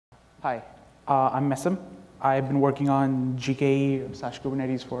Hi, I'm Maisem. I've been working on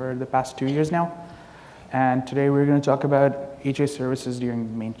GK/Kubernetes for the past 2 years now. And today we're going to talk about HA services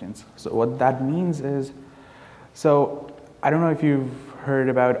during maintenance. So what that means is, I don't know if you've heard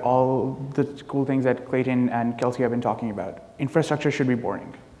about all the cool things that Clayton and Kelsey have been talking about. Infrastructure should be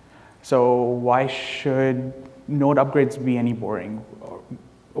boring. So why should node upgrades be any boring? Or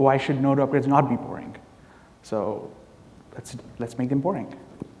why should node upgrades not be boring? So let's make them boring.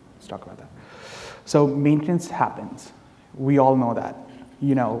 Let's talk about that. So maintenance happens. We all know that.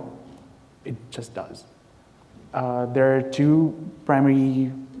 You know, it just does. There are two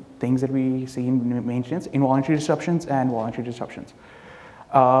primary things that we see in maintenance: involuntary disruptions and voluntary disruptions.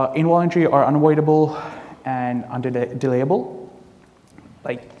 Involuntary are unavoidable and undelayable.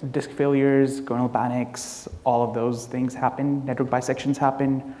 Like disk failures, kernel panics, all of those things happen. Network bisections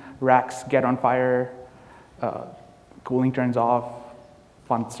happen. Racks get on fire. Cooling turns off.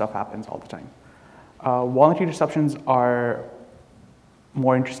 Fun stuff happens all the time. Voluntary disruptions are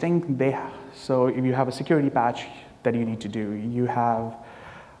more interesting. So if you have a security patch that you need to do, you have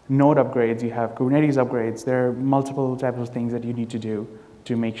node upgrades, you have Kubernetes upgrades, there are multiple types of things that you need to do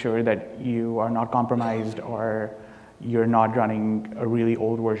to make sure that you are not compromised or you're not running a really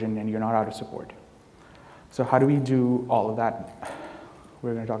old version and you're not out of support. So how do we do all of that?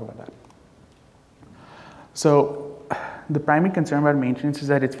 We're going to talk about that. So the primary concern about maintenance is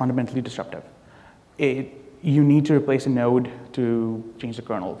that it's fundamentally disruptive. You need to replace a node to change the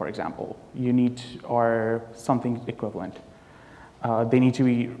kernel, for example. Or something equivalent. They need to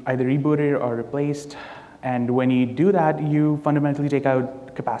be either rebooted or replaced. And when you do that, you fundamentally take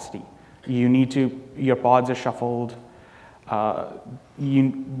out capacity. Your pods are shuffled. How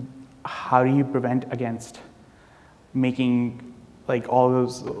do you prevent against making all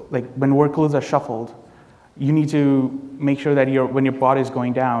those, when workloads are shuffled, you need to make sure that when your pod is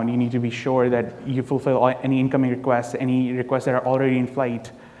going down, you need to be sure that you fulfill any incoming requests, any requests that are already in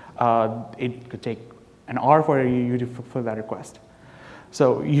flight. It could take an hour for you to fulfill that request.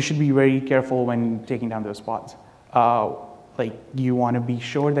 So you should be very careful when taking down those pods. You want to be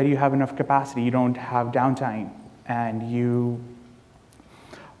sure that you have enough capacity, you don't have downtime, and you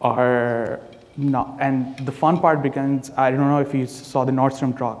are not. And the fun part begins, I don't know if you saw the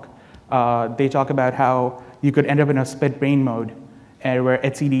Nordstrom talk. They talk about how you could end up in a split brain mode, where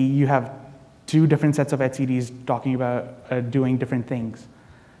etcd, you have two different sets of etcds talking about doing different things,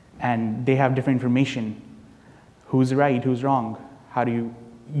 and they have different information. Who's right? Who's wrong?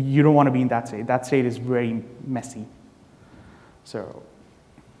 You don't want to be in that state. That state is very messy. So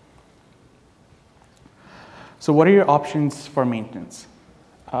what are your options for maintenance?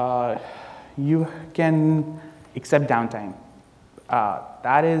 You can accept downtime.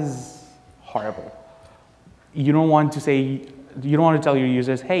 That is horrible. You don't want to tell your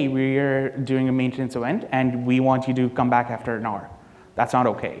users, hey, we're doing a maintenance event and we want you to come back after an hour. That's not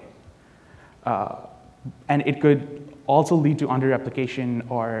okay. And it could also lead to under-replication,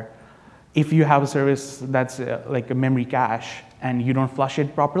 or if you have a service that's like a memory cache and you don't flush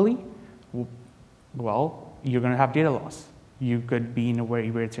it properly, well, you're going to have data loss. You could be in a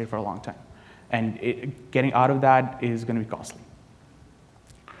very weird state for a long time. And getting out of that is going to be costly.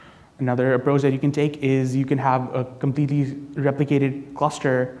 Another approach that you can take is you can have a completely replicated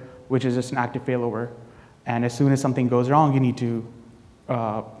cluster, which is just an active failover. And as soon as something goes wrong, you need to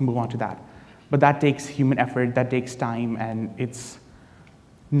move on to that. But that takes human effort, that takes time, and it's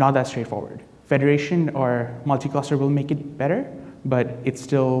not that straightforward. Federation or multi-cluster will make it better, but it's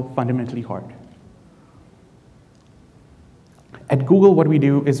still fundamentally hard. At Google, what we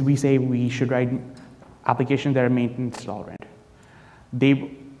do is we say we should write applications that are maintenance tolerant.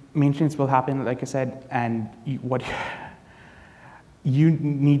 Maintenance will happen, like I said, and you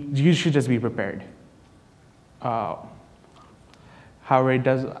should just be prepared. However, it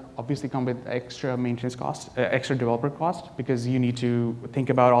does obviously come with extra maintenance cost, extra developer cost, because you need to think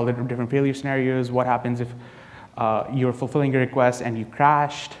about all the different failure scenarios. What happens if you're fulfilling a request and you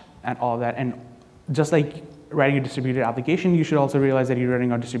crashed and all that? And just like writing a distributed application, you should also realize that you're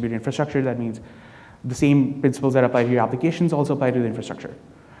running on distributed infrastructure. That means the same principles that apply to your applications also apply to the infrastructure.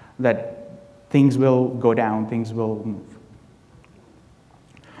 That things will go down, things will move.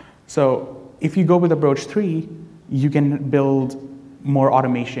 So if you go with approach 3, you can build more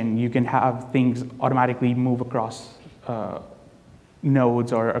automation. You can have things automatically move across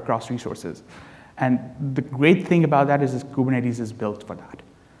nodes or across resources. And the great thing about that is Kubernetes is built for that.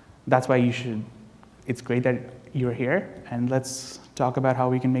 That's why it's great that you're here, and let's talk about how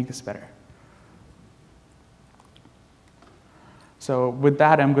we can make this better. So So with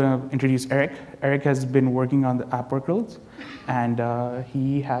that, I'm going to introduce Eric. Eric has been working on the app workloads, and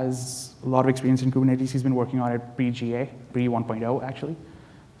he has a lot of experience in Kubernetes. He's been working on it pre-GA, pre-1.0 actually.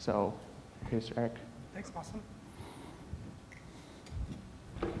 So here's Eric. Thanks, Maisem.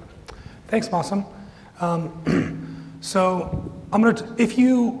 Thanks, Maisem. So I'm going to, if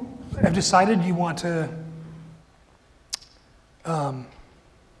you have decided you want to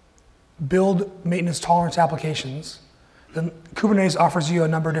build maintenance tolerance applications, then Kubernetes offers you a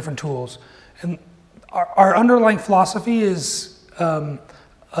number of different tools. And our underlying philosophy is so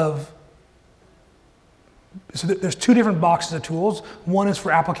there's two different boxes of tools. One is for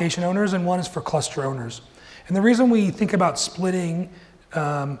application owners and one is for cluster owners. And the reason we think about splitting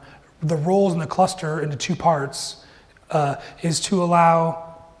the roles in the cluster into two parts is to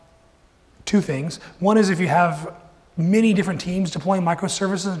allow two things. One is if you have many different teams deploying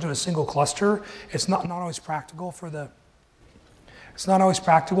microservices into a single cluster, it's not always practical for the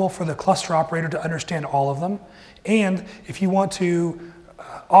cluster operator to understand all of them. And if you want to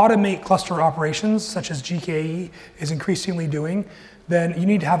automate cluster operations, such as GKE is increasingly doing, then you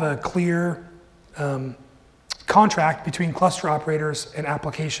need to have a clear contract between cluster operators and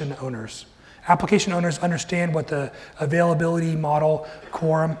application owners. Application owners understand what the availability model,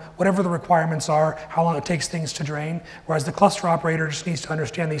 quorum, whatever the requirements are, how long it takes things to drain, whereas the cluster operator just needs to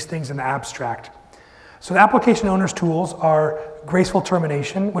understand these things in the abstract. So the application owners tools are graceful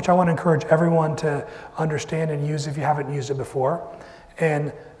termination, which I want to encourage everyone to understand and use if you haven't used it before.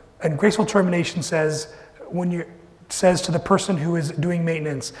 And graceful termination says to the person who is doing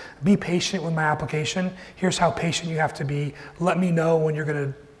maintenance, be patient with my application. Here's how patient you have to be. Let me know when you're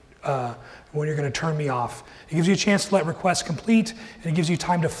going to turn me off. It gives you a chance to let requests complete, and it gives you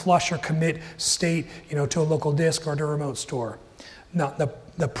time to flush or commit state, to a local disk or to a remote store. Now,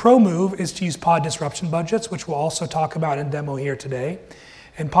 the pro move is to use pod disruption budgets, which we'll also talk about in demo here today.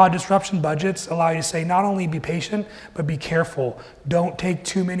 And pod disruption budgets allow you to say, not only be patient, but be careful. Don't take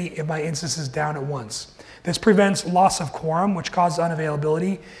too many of my instances down at once. This prevents loss of quorum, which causes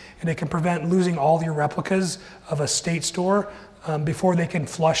unavailability, and it can prevent losing all your replicas of a state store before they can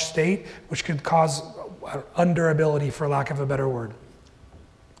flush state, which could cause undurability, for lack of a better word.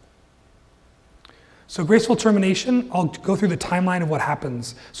 So graceful termination, I'll go through the timeline of what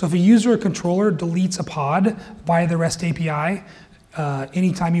happens. So if a user or controller deletes a pod via the REST API,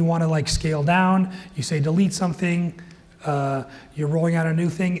 anytime you want to scale down, you say delete something, you're rolling out a new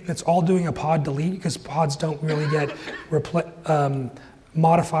thing, it's all doing a pod delete because pods don't really get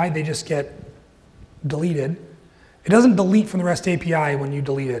modified, they just get deleted. It doesn't delete from the REST API when you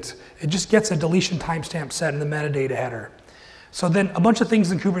delete it. It just gets a deletion timestamp set in the metadata header. So then a bunch of things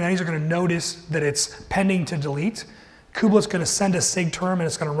in Kubernetes are going to notice that it's pending to delete. Kubelet's going to send a sig term and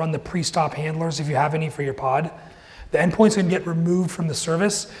it's going to run the pre-stop handlers if you have any for your pod. The endpoint's going to get removed from the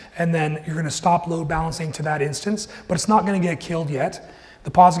service, and then you're going to stop load balancing to that instance, but it's not going to get killed yet.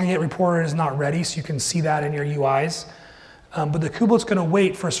 The pod's going to get reported as not ready, so you can see that in your UIs. But the kubelet's going to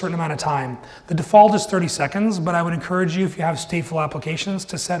wait for a certain amount of time. The default is 30 seconds, but I would encourage you, if you have stateful applications,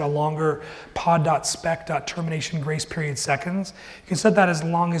 to set a longer pod.spec.termination grace period seconds. You can set that as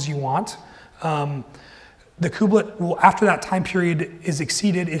long as you want. The kubelet will, after that time period is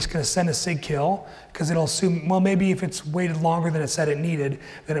exceeded, it's going to send a sig kill, because it'll assume, well, maybe if it's waited longer than it said it needed,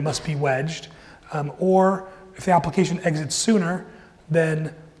 then it must be wedged. Or if the application exits sooner,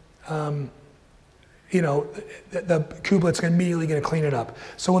 then the kubelet's immediately going to clean it up.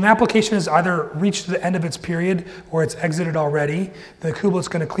 So when the application has either reached the end of its period or it's exited already, the kubelet's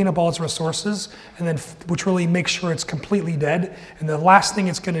going to clean up all its resources, and then which really makes sure it's completely dead. And the last thing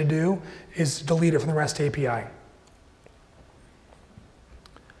it's going to do is delete it from the REST API.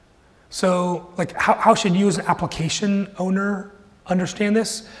 So how should you as an application owner understand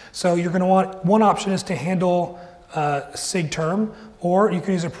this? So you're going to want, one option is to handle sig term, or you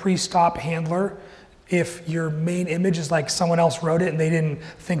can use a pre-stop handler if your main image is someone else wrote it and they didn't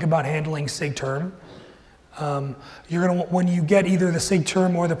think about handling sig term. You're going to, when you get either the sig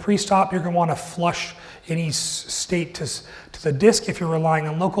term or the pre-stop, you're going to want to flush any state to the disk if you're relying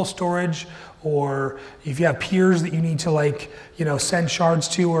on local storage, or if you have peers that you need to send shards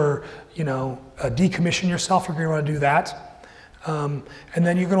to, or decommission yourself, you're going to want to do that. And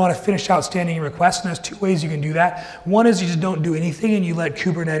then you're going to want to finish outstanding requests, and there's two ways you can do that. One is you just don't do anything and you let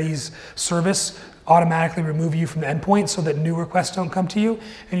Kubernetes service automatically remove you from the endpoint so that new requests don't come to you,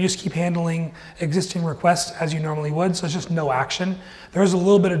 and you just keep handling existing requests as you normally would, so it's just no action. There's a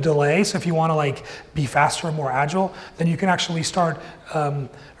little bit of delay, so if you want to be faster and more agile, then you can actually start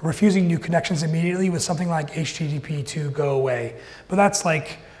refusing new connections immediately with something like HTTP to go away. But that's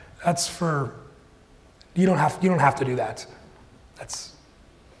for, you don't have to do that. That's,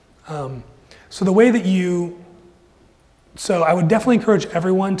 so the way that so I would definitely encourage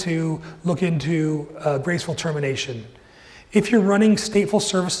everyone to look into graceful termination. If you're running stateful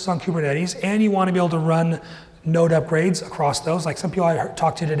services on Kubernetes and you want to be able to run node upgrades across those, like some people I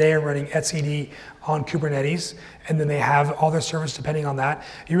talked to today are running etcd on Kubernetes, and then they have all their servers depending on that.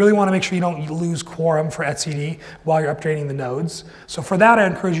 You really want to make sure you don't lose quorum for etcd while you're upgrading the nodes. So for that, I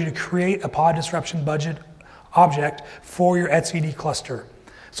encourage you to create a pod disruption budget object for your etcd cluster.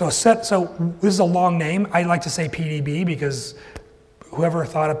 So this is a long name. I like to say PDB because whoever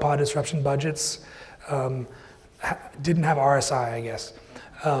thought of pod disruption budgets didn't have RSI, I guess.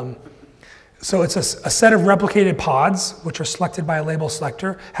 So it's a set of replicated pods, which are selected by a label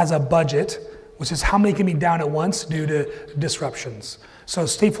selector, has a budget, which is how many can be down at once due to disruptions. So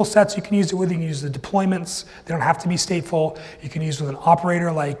stateful sets, you can use it with, you can use the deployments. They don't have to be stateful. You can use with an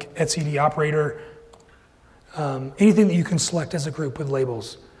operator like etcd operator, anything that you can select as a group with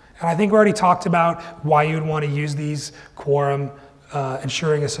labels. And I think we already talked about why you would want to use these, quorum,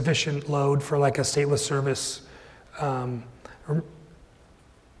 ensuring a sufficient load for like a stateless service.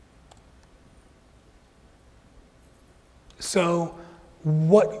 So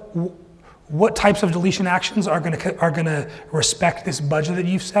what types of deletion actions are going to respect this budget that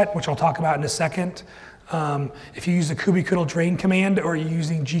you've set, which I'll talk about in a second. If you use the kubectl drain command or you're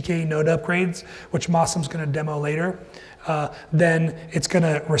using GKE node upgrades, which Maisem's going to demo later, then it's going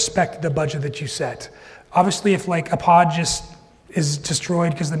to respect the budget that you set. Obviously, if like a pod just is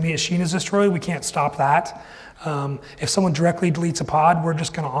destroyed because the machine is destroyed, we can't stop that. If someone directly deletes a pod, we're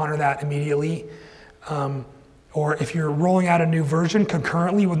just going to honor that immediately. Or if you're rolling out a new version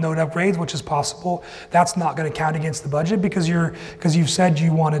concurrently with node upgrades, which is possible, that's not going to count against the budget because you've said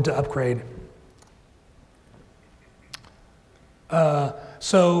you wanted to upgrade.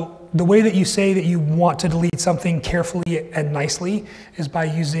 So the way that you say that you want to delete something carefully and nicely is by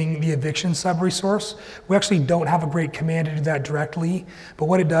using the eviction sub-resource. We actually don't have a great command to do that directly, but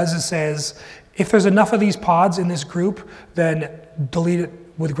what it does is says, if there's enough of these pods in this group, then delete it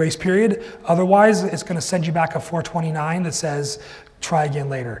with grace period. Otherwise, it's going to send you back a 429 that says, try again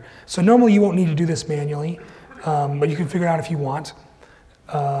later. So normally you won't need to do this manually, but you can figure it out if you want.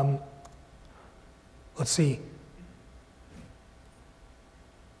 Let's see.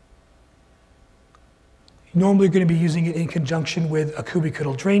 Normally you're going to be using it in conjunction with a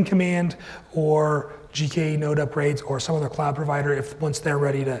kubectl drain command or GKE node upgrades or some other cloud provider if once they're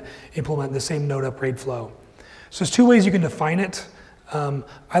ready to implement the same node upgrade flow. So there's two ways you can define it.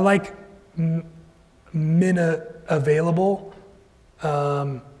 I like min available.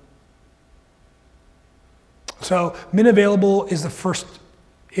 So min available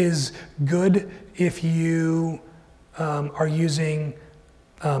is good if you are using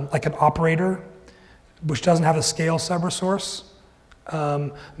like an operator which doesn't have a scale sub-resource.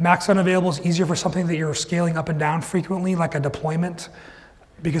 Max unavailable is easier for something that you're scaling up and down frequently, like a deployment,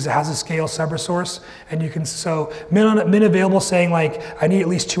 because it has a scale sub-resource. And you can, so min available is saying like, I need at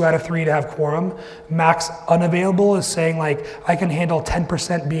least 2 out of 3 to have quorum. Max unavailable is saying like, I can handle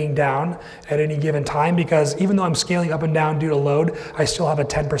 10% being down at any given time, because even though I'm scaling up and down due to load, I still have a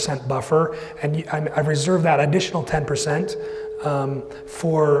 10% buffer. And I've reserved that additional 10%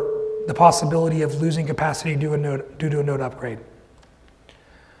 for the possibility of losing capacity due to a node upgrade.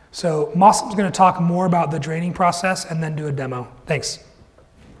 So Maisem's going to talk more about the draining process and then do a demo. Thanks.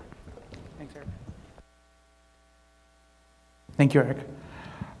 Thanks, Eric. Thank you, Eric.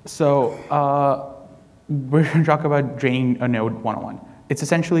 So we're going to talk about draining a node 101. It's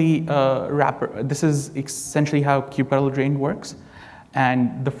essentially a wrapper. This is essentially how kubectl drain works.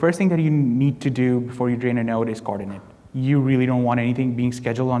 And the first thing that you need to do before you drain a node is coordinate. You really don't want anything being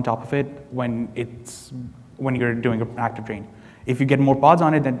scheduled on top of it when you're doing an active drain. If you get more pods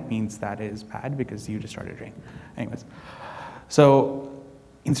on it, that means that is bad because you just started a drain. Anyways, so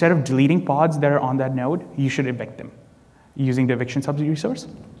instead of deleting pods that are on that node, you should evict them using the eviction sub-resource.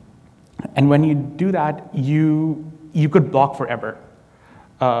 And when you do that, you could block forever.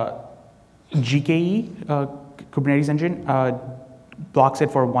 GKE, Kubernetes Engine, blocks it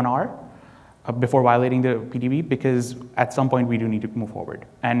for 1 hour. Before violating the PDB, because at some point we do need to move forward.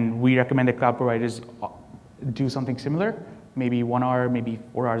 And we recommend that cloud providers do something similar, maybe 1 hour, maybe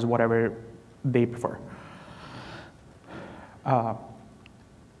 4 hours, whatever they prefer.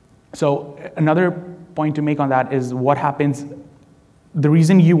 So another point to make on that is what happens, the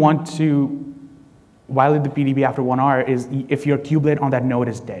reason you want to violate the PDB after 1 hour is if your kubelet on that node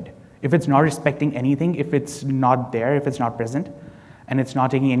is dead. If it's not respecting anything, if it's not there, if it's not present, and it's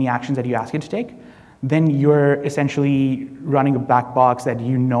not taking any actions that you ask it to take, then you're essentially running a black box that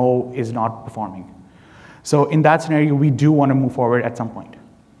you know is not performing. So in that scenario, we do want to move forward at some point.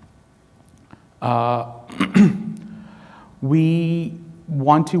 We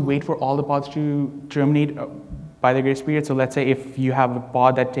want to wait for all the pods to terminate by the grace period. So let's say if you have a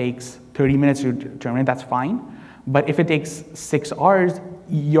pod that takes 30 minutes to terminate, that's fine. But if it takes 6 hours,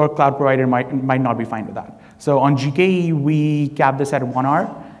 your cloud provider might not be fine with that. So on GKE, we cap this at 1 hour.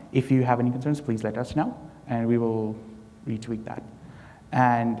 If you have any concerns, please let us know, and we will retweak that.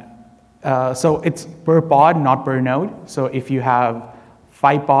 And so it's per pod, not per node. So if you have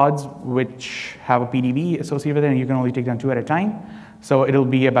 5 pods which have a PDB associated with it, and you can only take down 2 at a time, so it'll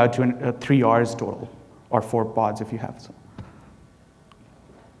be about 3 hours total, or 4 pods if you have some.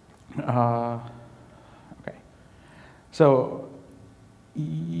 Okay. So,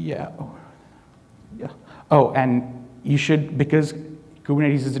 yeah. Oh, and you should, because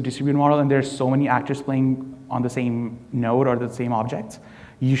Kubernetes is a distributed model and there's so many actors playing on the same node or the same objects,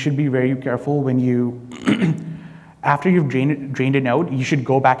 you should be very careful when you, after you've drained a node, you should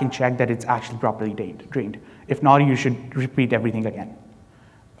go back and check that it's actually properly drained. If not, you should repeat everything again.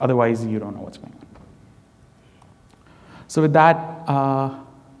 Otherwise, you don't know what's going on. So with that,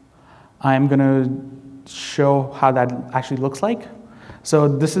 I'm going to show how that actually looks like. So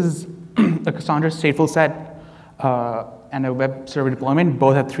this is a Cassandra stateful set and a web server deployment.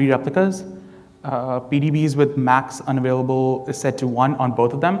 Both have 3 replicas. PDBs with max unavailable is set to 1 on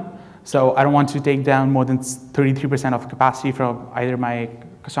both of them. So I don't want to take down more than 33% of capacity from either my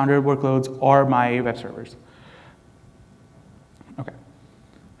Cassandra workloads or my web servers. Okay.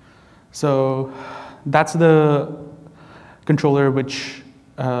 So that's the controller which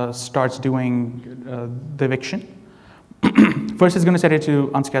starts doing the eviction. First, it's going to set it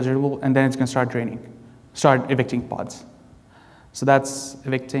to unschedulable, and then it's going to start evicting pods. So that's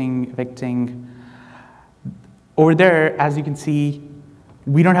evicting. Over there, as you can see,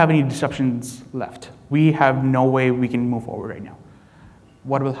 we don't have any disruptions left. We have no way we can move forward right now.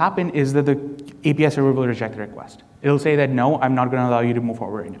 What will happen is that the API server will reject the request. It'll say that, no, I'm not going to allow you to move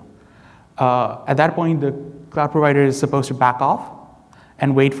forward right now. At that point, the cloud provider is supposed to back off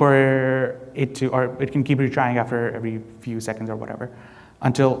and wait for it to, or it can keep retrying after every few seconds or whatever,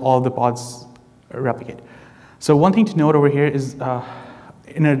 until all the pods replicate. So one thing to note over here is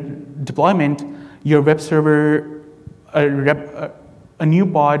in a deployment, your web server, a new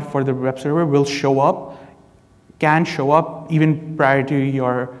pod for the web server will can show up even prior to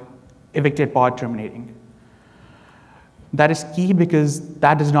your evicted pod terminating. That is key because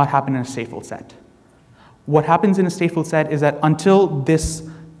that does not happen in a stateful set. What happens in a stateful set is that until this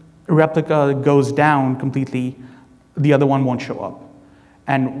replica goes down completely, the other one won't show up.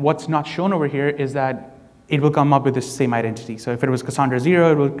 And what's not shown over here is that it will come up with the same identity. So if it was Cassandra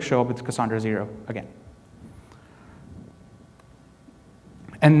 0, it will show up with Cassandra 0 again.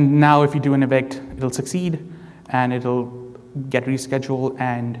 And now if you do an evict, it'll succeed, and it'll get rescheduled.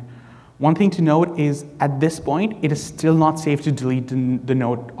 And one thing to note is at this point, it is still not safe to delete the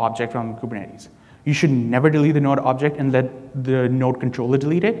node object from Kubernetes. You should never delete the node object and let the node controller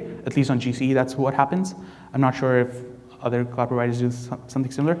delete it. At least on GCE, that's what happens. I'm not sure if other cloud providers do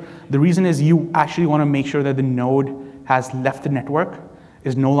something similar. The reason is you actually want to make sure that the node has left the network,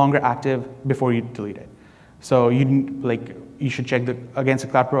 is no longer active before you delete it. So you should check against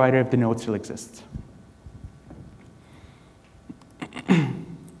the cloud provider if the node still exists.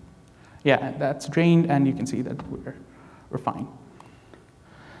 Yeah, that's drained, and you can see that we're fine.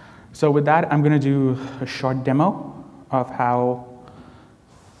 So with that, I'm going to do a short demo of how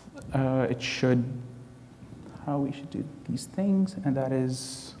we should do these things, and that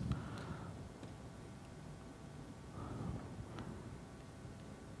is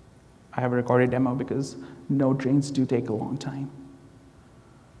I have a recorded demo because node drains do take a long time.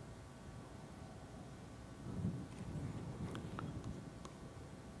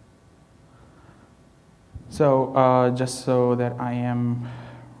 So just so that I am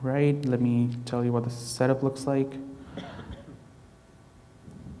right, let me tell you what the setup looks like.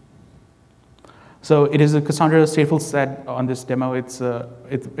 So it is a Cassandra stateful set on this demo.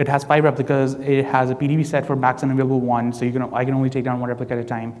 It has 5 replicas. It has a PDB set for max unavailable 1, so I can only take down 1 replica at a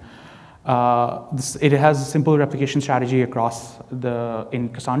time. It has a simple replication strategy across in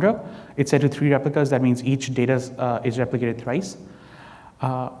Cassandra. It's set to 3 replicas. That means each data is replicated thrice.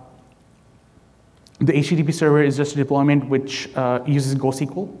 The HTTP server is just a deployment which uses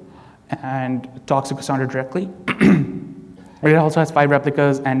GoSQL and talks to Cassandra directly. It also has 5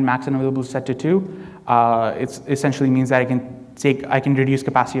 replicas and max unavailable set to 2. It essentially means that I can reduce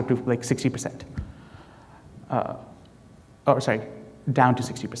capacity up to like 60%. Down to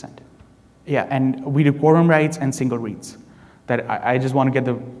 60%. Yeah, and we do quorum writes and single reads. that I just want to get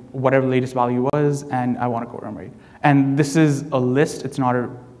the whatever latest value was, and I want a quorum rate. And this is a list. It's not a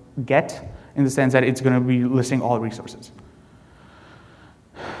get in the sense that it's going to be listing all resources.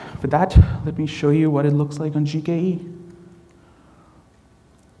 For that, let me show you what it looks like on GKE.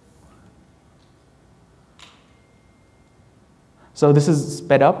 So this is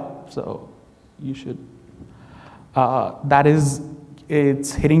sped up, so you should. That is,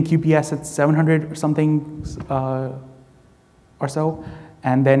 it's hitting QPS at 700 or something or so,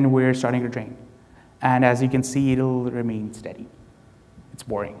 and then we're starting to drain. And as you can see, it'll remain steady. It's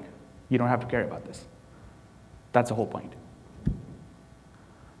boring. You don't have to care about this. That's the whole point.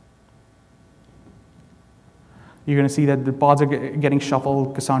 You're going to see that the pods are getting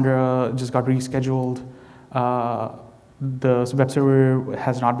shuffled. Cassandra just got rescheduled. The web server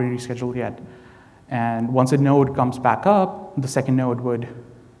has not been rescheduled yet. And once a node comes back up, the second node would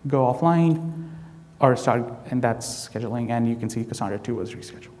go offline or start, and that's scheduling. And you can see Cassandra 2 was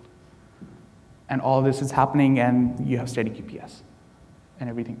rescheduled. And all this is happening, and you have steady QPS, and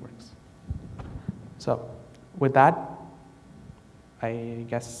everything works. So with that, I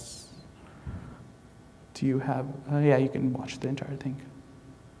guess, do you have, yeah, you can watch the entire thing.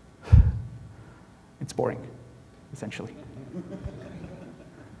 It's boring, essentially.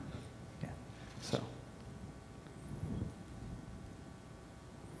 Yeah, so.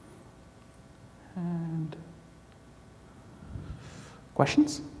 And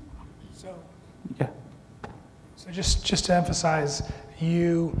questions? Yeah. So just to emphasize,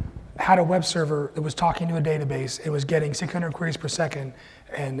 you had a web server that was talking to a database. It was getting 600 queries per second,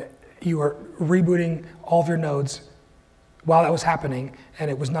 and you were rebooting all of your nodes while that was happening, and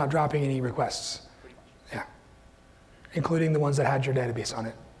it was not dropping any requests. Yeah, including the ones that had your database on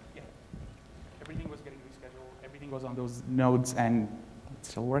it. Yeah, everything was getting rescheduled. Everything was on those nodes, and it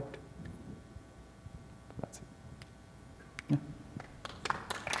still worked. That's it. Yeah.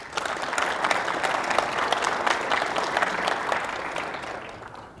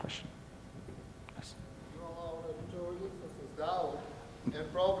 Question? Yes. You allow two instances down,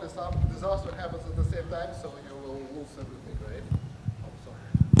 and probably some disaster happens at the same time, so you will lose everything, right? I'm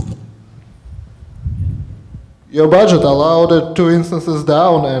sorry. Your budget allowed two instances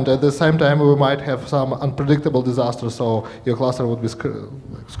down, and at the same time we might have some unpredictable disaster, so your cluster would be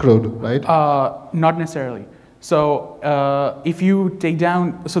screwed, right? Not necessarily. So if you take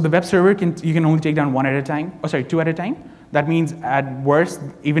down, so the web server you can only take down one at a time, oh sorry, two at a time. That means at worst,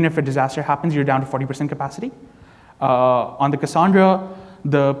 even if a disaster happens, you're down to 40% capacity. On the Cassandra,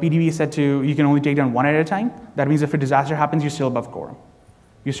 the PDB is set to, you can only take down one at a time. That means if a disaster happens, you're still above quorum.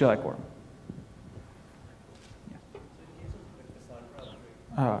 You're still at quorum.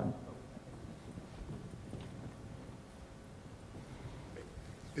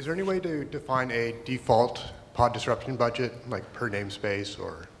 Is there any way to define a default pod disruption budget, like per namespace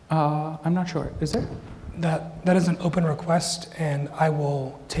or? I'm not sure. Is there? That is an open request, and I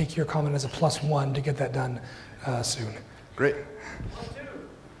will take your comment as a +1 to get that done soon. Great.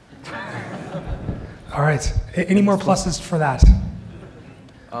 All right. Any more pluses for that?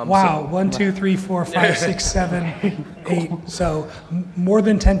 Wow, 1, 2, 3, 4, 5, 6, 7, 8. So more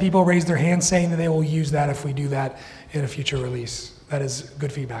than 10 people raised their hands saying that they will use that if we do that in a future release. That is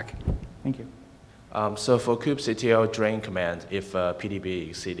good feedback. Thank you. So for kubectl drain command, if PDB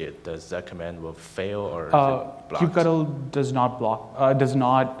exceeded, does that command will fail or is it blocked? kubectl does not block, does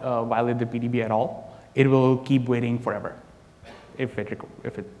not violate the PDB at all. It will keep waiting forever if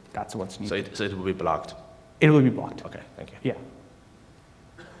that's what's needed. So it will be blocked? It will be blocked. Okay, thank you. Yeah.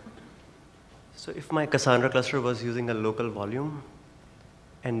 So if my Cassandra cluster was using a local volume,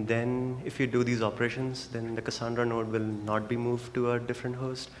 and then if you do these operations, then the Cassandra node will not be moved to a different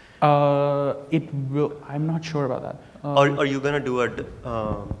host? It will, I'm not sure about that. Or are you going to do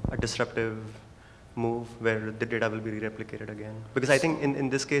a disruptive move where the data will be replicated again? Because I think in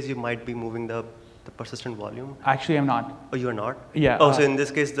this case, you might be moving the persistent volume. Actually, I'm not. Oh, you are not? Yeah. Oh, so in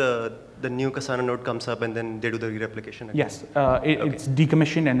this case, the new Cassandra node comes up and then they do the replication again? Yes, it's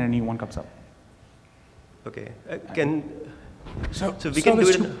decommissioned and a new one comes up. Okay. So we can do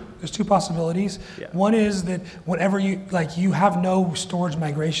it. There's two possibilities. Yeah. One is that whenever you have no storage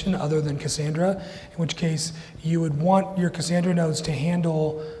migration other than Cassandra, in which case you would want your Cassandra nodes to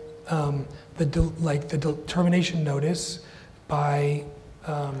handle the termination notice by.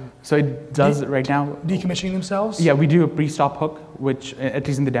 So it does right now. Decommissioning themselves? Yeah, we do a pre-stop hook, which at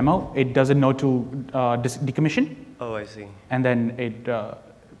least in the demo, it doesn't know to decommission. Oh, I see. And then it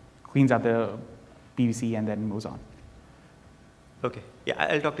cleans out the PVC and then moves on. Okay. Yeah,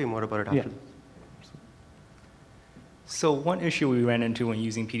 I'll talk to you more about it after. Yeah. So one issue we ran into when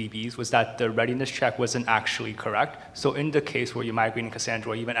using PDBs was that the readiness check wasn't actually correct. So in the case where you're migrating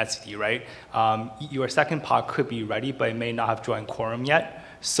Cassandra or even etcd, right, your second pod could be ready, but it may not have joined quorum yet.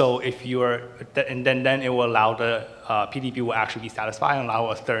 So if you're, and then it will allow the PDB will actually be satisfied and allow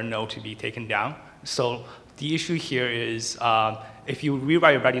a third node to be taken down. So the issue here is if you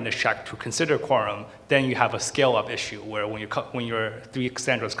rewrite a readiness check to consider quorum, then you have a scale-up issue where when your 3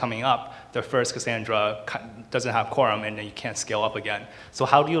 Cassandras coming up, the first Cassandra doesn't have quorum, and then you can't scale up again. So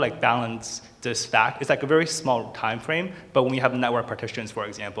how do you like balance this fact? It's like a very small time frame, but when you have network partitions, for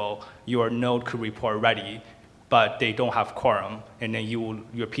example, your node could report ready, but they don't have quorum, and then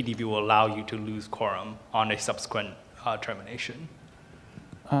your PDB will allow you to lose quorum on a subsequent termination.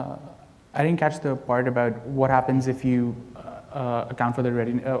 I didn't catch the part about what happens if you account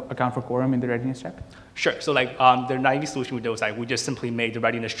for quorum in the readiness check. Sure. So like the naive solution we did was like we just simply made the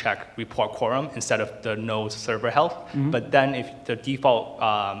readiness check report quorum instead of the node's server health. Mm-hmm. But then if the default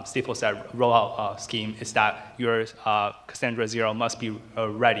stateful set rollout scheme is that your Cassandra 0 must be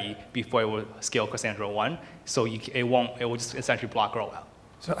ready before it will scale Cassandra 1. So it will just essentially block rollout.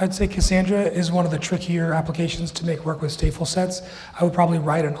 So I'd say Cassandra is one of the trickier applications to make work with stateful sets. I would probably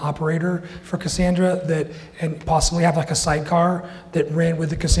write an operator for Cassandra and possibly have like a sidecar that ran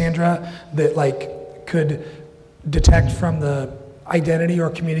with the Cassandra that like could detect from the identity or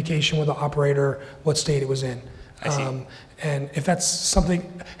communication with the operator what state it was in. I see. And if that's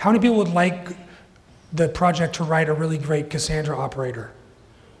something, how many people would like the project to write a really great Cassandra operator?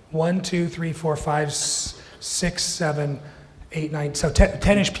 1, 2, 3, 4, 5, 6, 7, 8, 9, so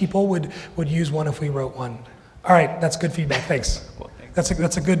 10-ish people would use one if we wrote one. All right, that's good feedback, thanks. Cool, thanks.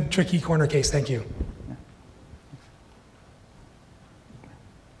 That's a good, tricky corner case, thank you. Yeah.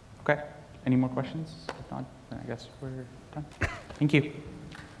 Okay, any more questions? If not, then I guess we're done. Thank you.